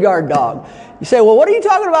good guard dog. You say, well, what are you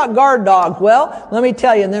talking about guard dogs? Well, let me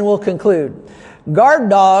tell you, and then we'll conclude. Guard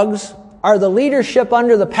dogs are the leadership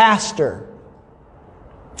under the pastor.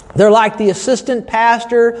 They're like the assistant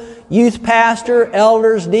pastor, youth pastor,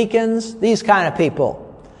 elders, deacons, these kind of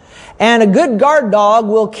people. And a good guard dog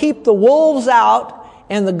will keep the wolves out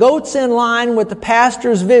and the goats in line with the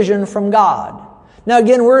pastor's vision from God. Now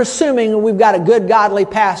again, we're assuming we've got a good godly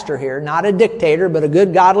pastor here, not a dictator, but a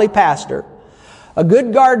good godly pastor. A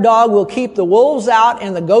good guard dog will keep the wolves out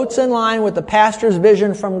and the goats in line with the pastor's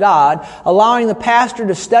vision from God, allowing the pastor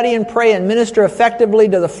to study and pray and minister effectively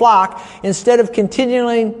to the flock instead of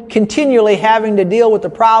continually having to deal with the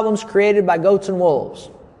problems created by goats and wolves.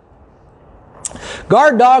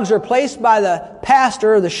 Guard dogs are placed by the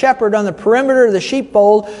pastor or the shepherd on the perimeter of the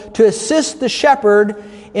sheepfold to assist the shepherd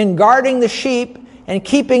in guarding the sheep and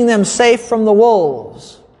keeping them safe from the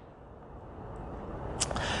wolves.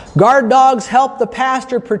 Guard dogs help the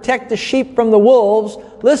pastor protect the sheep from the wolves.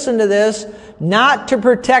 Listen to this. Not to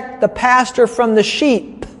protect the pastor from the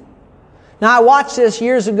sheep. Now, I watched this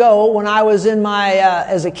years ago when I was in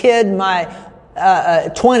as a kid, in my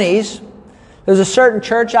 20s. There's a certain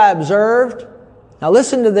church I observed. Now,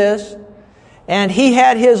 listen to this. And he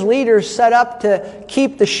had his leaders set up to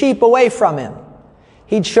keep the sheep away from him.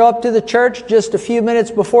 He'd show up to the church just a few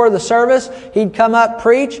minutes before the service. He'd come up,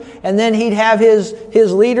 preach, and then he'd have his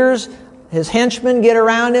leaders, his henchmen get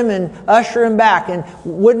around him and usher him back and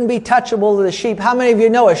wouldn't be touchable to the sheep. How many of you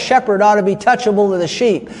know a shepherd ought to be touchable to the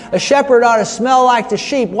sheep? A shepherd ought to smell like the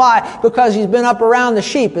sheep. Why? Because he's been up around the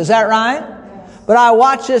sheep. Is that right? But I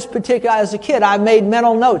watched this particular, as a kid, I made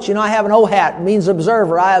mental notes. You know, I have an OHAT, it means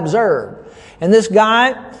observer. I observed. And this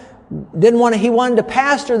guy he wanted to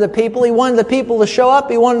pastor the people. He wanted the people to show up.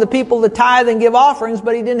 He wanted the people to tithe and give offerings,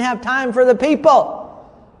 but he didn't have time for the people.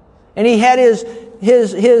 And he had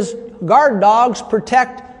his guard dogs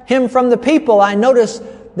protect him from the people. I noticed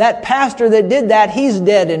that pastor that did that, he's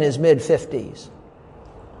dead in his mid-50s.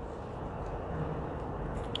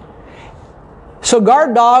 So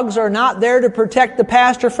guard dogs are not there to protect the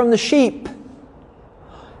pastor from the sheep.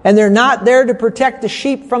 And they're not there to protect the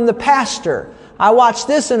sheep from the pastor. I watched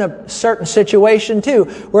this in a certain situation too,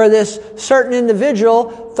 where this certain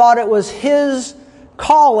individual thought it was his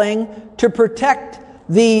calling to protect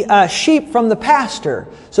the sheep from the pastor.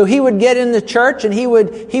 So he would get in the church and he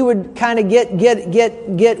would kind of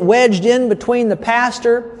get wedged in between the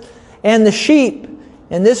pastor and the sheep.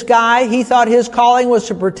 And this guy, he thought his calling was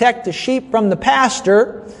to protect the sheep from the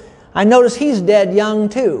pastor. I notice he's dead young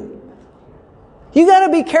too. You got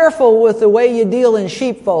to be careful with the way you deal in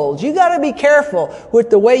sheepfolds. You got to be careful with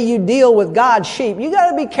the way you deal with God's sheep. You got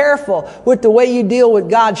to be careful with the way you deal with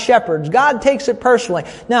God's shepherds. God takes it personally.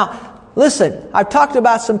 Now, listen, I've talked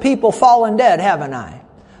about some people falling dead, haven't I?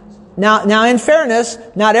 Now, in fairness,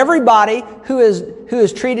 not everybody who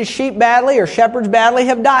has treated sheep badly or shepherds badly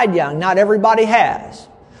have died young. Not everybody has.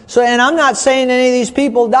 So, and I'm not saying any of these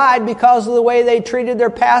people died because of the way they treated their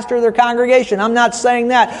pastor or their congregation. I'm not saying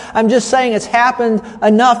that. I'm just saying it's happened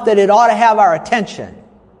enough that it ought to have our attention.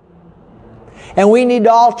 And we need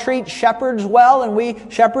to all treat shepherds well,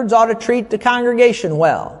 and shepherds ought to treat the congregation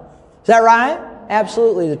well. Is that right?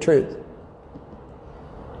 Absolutely the truth.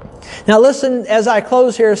 Now listen, as I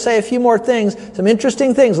close here, say a few more things, some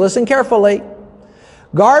interesting things. Listen carefully.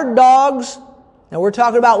 Guard dogs, and we're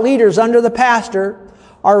talking about leaders under the pastor,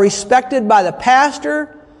 are respected by the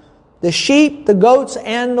pastor, the sheep, the goats,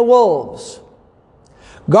 and the wolves.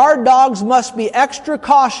 Guard dogs must be extra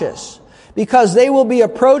cautious because they will be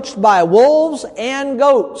approached by wolves and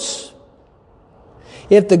goats.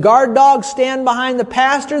 If the guard dogs stand behind the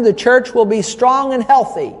pastor, the church will be strong and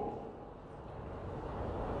healthy.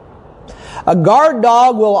 A guard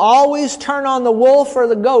dog will always turn on the wolf or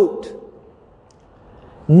the goat,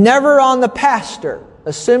 never on the pastor,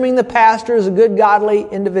 assuming the pastor is a good, godly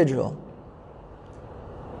individual.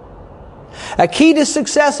 A key to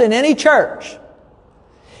success in any church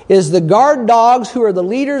is the guard dogs who are the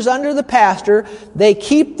leaders under the pastor. They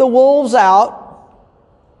keep the wolves out.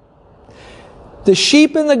 The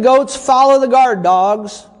sheep and the goats follow the guard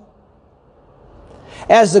dogs.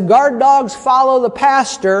 As the guard dogs follow the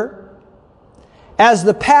pastor, as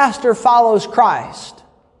the pastor follows Christ.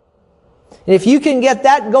 And if you can get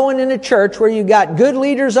that going in a church where you've got good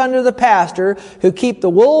leaders under the pastor who keep the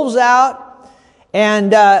wolves out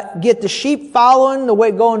and get the sheep following the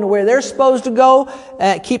way, going the way they're supposed to go,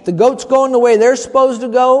 keep the goats going the way they're supposed to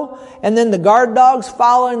go, and then the guard dogs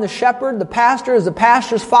following the shepherd, the pastor as the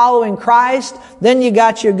pastor's following Christ, then you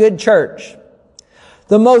got your good church.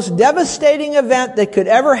 The most devastating event that could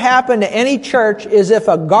ever happen to any church is if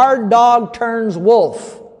a guard dog turns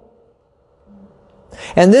wolf.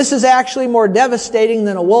 And this is actually more devastating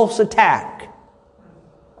than a wolf's attack.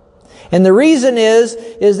 And the reason is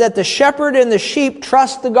that the shepherd and the sheep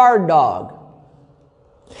trust the guard dog.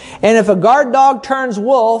 And if a guard dog turns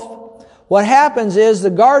wolf, what happens is the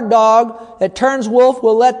guard dog that turns wolf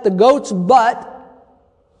will let the goats butt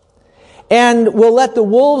and will let the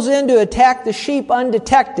wolves in to attack the sheep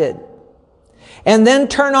undetected. And then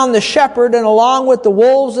turn on the shepherd, and along with the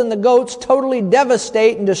wolves and the goats, totally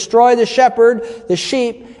devastate and destroy the shepherd, the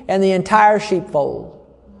sheep, and the entire sheepfold.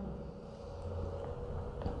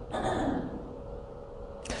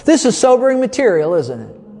 This is sobering material, isn't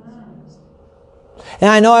it? And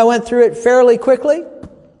I know I went through it fairly quickly,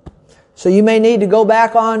 so you may need to go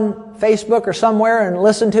back on Facebook or somewhere and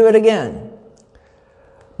listen to it again.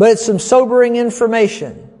 But it's some sobering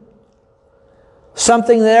information.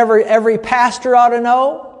 Something that every pastor ought to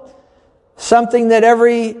know. Something that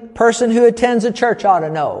every person who attends a church ought to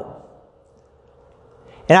know.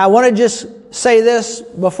 And I want to just say this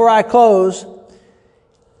before I close.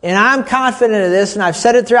 And I'm confident of this, and I've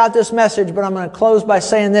said it throughout this message, but I'm going to close by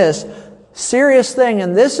saying this. Serious thing,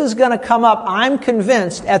 and this is going to come up, I'm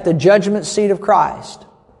convinced, at the judgment seat of Christ.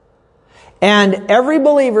 And every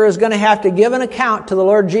believer is going to have to give an account to the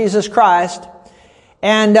Lord Jesus Christ.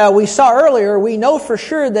 And we saw earlier, we know for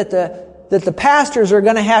sure that the pastors are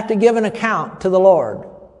going to have to give an account to the Lord.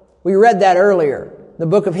 We read that earlier, the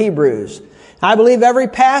book of Hebrews. I believe every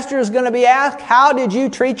pastor is going to be asked, how did you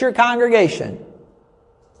treat your congregation?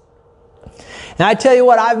 And I tell you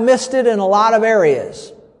what, I've missed it in a lot of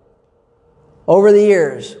areas over the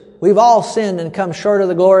years. We've all sinned and come short of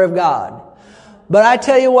the glory of God. But I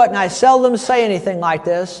tell you what, and I seldom say anything like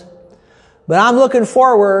this, but I'm looking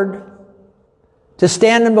forward to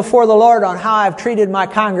standing before the Lord on how I've treated my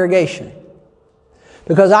congregation.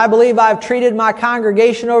 Because I believe I've treated my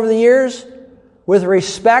congregation over the years with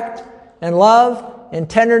respect and love and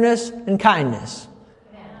tenderness and kindness.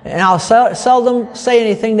 And I'll seldom say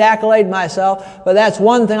anything to accolade myself, but that's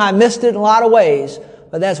one thing. I missed it in a lot of ways,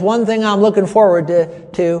 but that's one thing I'm looking forward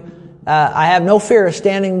to. I have no fear of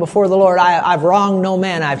standing before the Lord. I've wronged no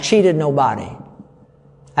man. I've cheated nobody.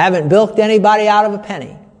 I haven't bilked anybody out of a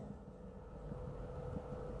penny.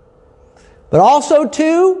 But also,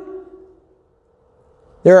 too,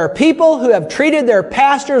 there are people who have treated their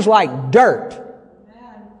pastors like dirt.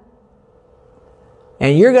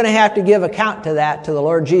 And you're going to have to give account to that to the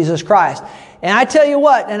Lord Jesus Christ. And I tell you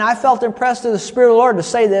what, and I felt impressed of the Spirit of the Lord to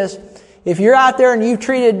say this, if you're out there and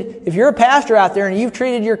if you're a pastor out there and you've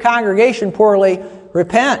treated your congregation poorly,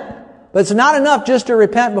 repent. But it's not enough just to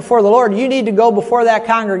repent before the Lord. You need to go before that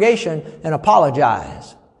congregation and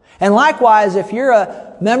apologize. And likewise, if you're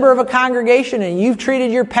a member of a congregation and you've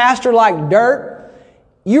treated your pastor like dirt,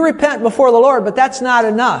 you repent before the Lord, but that's not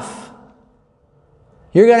enough.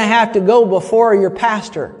 You're going to have to go before your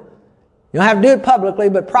pastor. You don't have to do it publicly,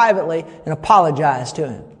 but privately, and apologize to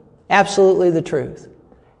him. Absolutely the truth.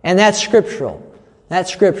 And that's scriptural.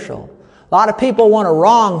 That's scriptural. A lot of people want to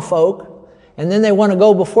wrong folk, and then they want to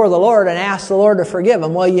go before the Lord and ask the Lord to forgive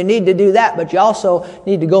them. Well, you need to do that, but you also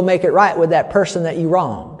need to go make it right with that person that you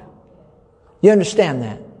wronged. You understand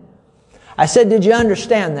that? I said, did you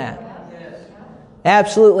understand that?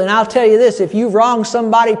 Absolutely. And I'll tell you this, if you've wronged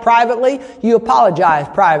somebody privately, you apologize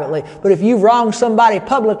privately. But if you've wronged somebody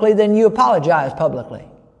publicly, then you apologize publicly.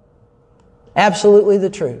 Absolutely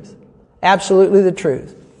the truth. Absolutely the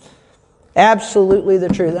truth. Absolutely the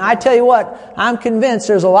truth. And I tell you what, I'm convinced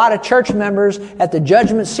there's a lot of church members at the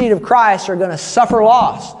judgment seat of Christ are going to suffer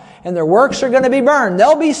loss. And their works are going to be burned.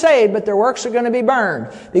 They'll be saved, but their works are going to be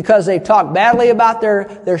burned because they talked badly about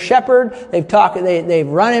their shepherd. They've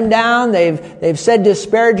run him down. They've said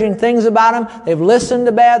disparaging things about him. They've listened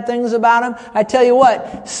to bad things about him. I tell you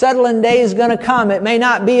what, settling day is going to come. It may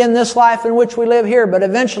not be in this life in which we live here, but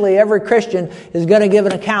eventually every Christian is going to give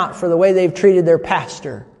an account for the way they've treated their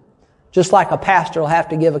pastor. Just like a pastor will have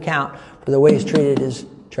to give account for the way he's treated his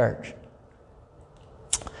church.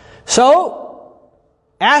 So,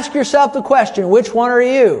 ask yourself the question, which one are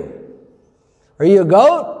you? Are you a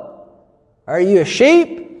goat? Are you a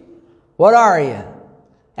sheep? What are you?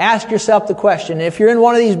 Ask yourself the question. If you're in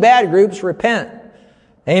one of these bad groups, repent.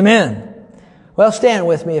 Amen. Well, stand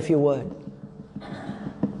with me if you would.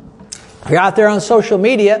 If you're out there on social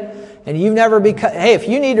media and you've never become, hey, if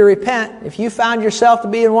you need to repent, if you found yourself to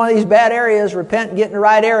be in one of these bad areas, repent and get in the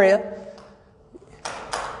right area.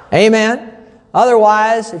 Amen.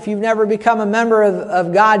 Otherwise, if you've never become a member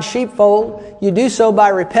of God's sheepfold, you do so by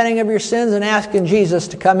repenting of your sins and asking Jesus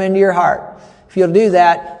to come into your heart. If you'll do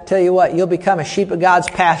that, tell you what, you'll become a sheep of God's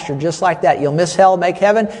pasture just like that. You'll miss hell, make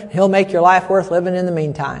heaven, and He'll make your life worth living in the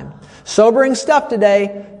meantime. Sobering stuff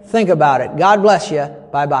today. Think about it. God bless you.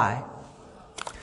 Bye-bye.